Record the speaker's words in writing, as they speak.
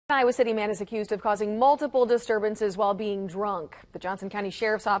Iowa City man is accused of causing multiple disturbances while being drunk. The Johnson County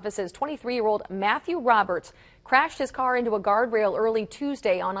Sheriff's Office says 23-year-old Matthew Roberts crashed his car into a guardrail early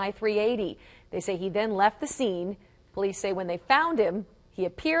Tuesday on I-380. They say he then left the scene. Police say when they found him, he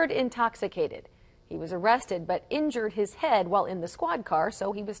appeared intoxicated. He was arrested but injured his head while in the squad car,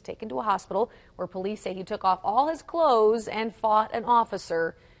 so he was taken to a hospital where police say he took off all his clothes and fought an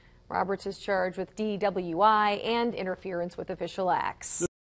officer. Roberts is charged with DWI and interference with official acts.